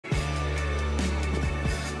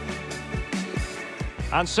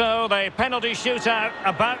And so the penalty shootout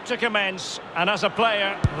about to commence. And as a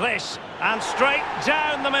player, this. And straight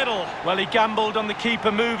down the middle. Well, he gambled on the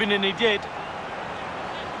keeper moving, and he did.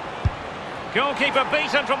 Goalkeeper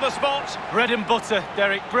beaten from the spot. Bread and butter,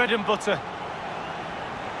 Derek, bread and butter.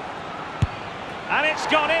 And it's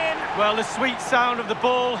gone in. Well, the sweet sound of the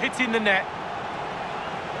ball hitting the net.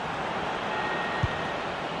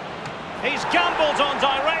 He's gambled on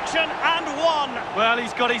direction and won. Well,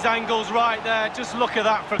 he's got his angles right there. Just look at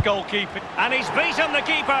that for goalkeeping. And he's beaten the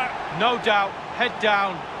keeper. No doubt. Head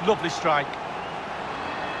down. Lovely strike.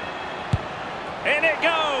 In it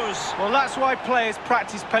goes. Well, that's why players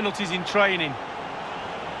practice penalties in training.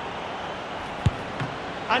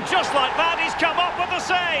 And just like that, he's come up with the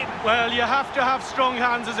save. Well, you have to have strong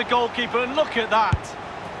hands as a goalkeeper, and look at that.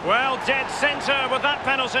 Well, dead centre with that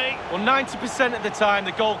penalty. Well, 90% of the time,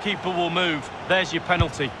 the goalkeeper will move. There's your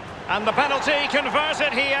penalty. And the penalty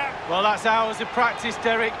converted here. Well, that's hours of practice,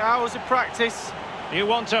 Derek, hours of practice. You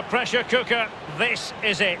want a pressure cooker? This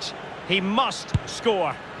is it. He must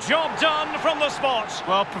score. Job done from the spot.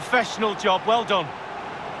 Well, professional job, well done.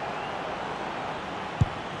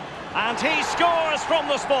 And he scores from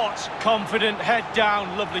the spot. Confident, head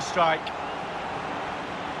down, lovely strike.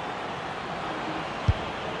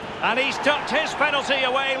 And he's ducked his penalty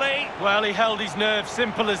away, Lee. Well, he held his nerve,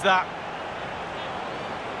 simple as that.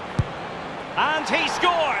 And he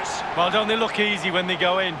scores. Well, don't they look easy when they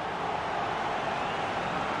go in?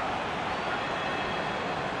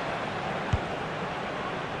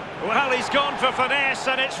 Well, he's gone for finesse,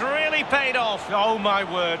 and it's really paid off. Oh, my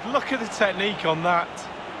word, look at the technique on that.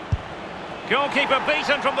 Goalkeeper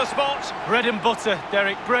beaten from the spot. Bread and butter,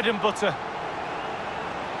 Derek, bread and butter.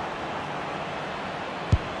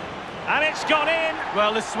 And it's gone in.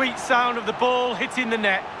 Well, the sweet sound of the ball hitting the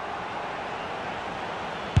net.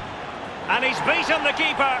 And he's beaten the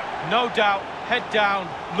keeper. No doubt, head down,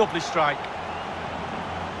 lovely strike.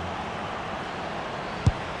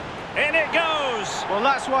 In it goes. Well,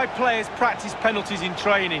 that's why players practice penalties in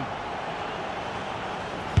training.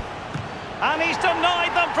 And he's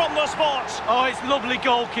denied them from the spot. Oh, it's lovely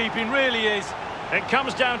goalkeeping, really is. It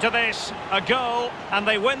comes down to this, a goal, and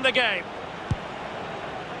they win the game.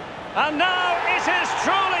 And now it is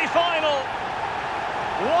truly final.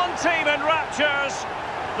 One team in raptures,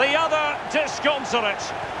 the other disconsolate.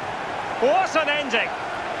 What an ending.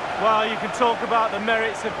 Well, you can talk about the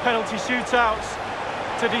merits of penalty shootouts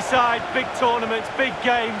to decide big tournaments, big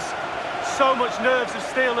games. So much nerves of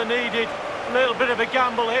steel are needed. A little bit of a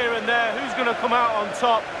gamble here and there. Who's going to come out on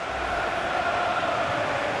top?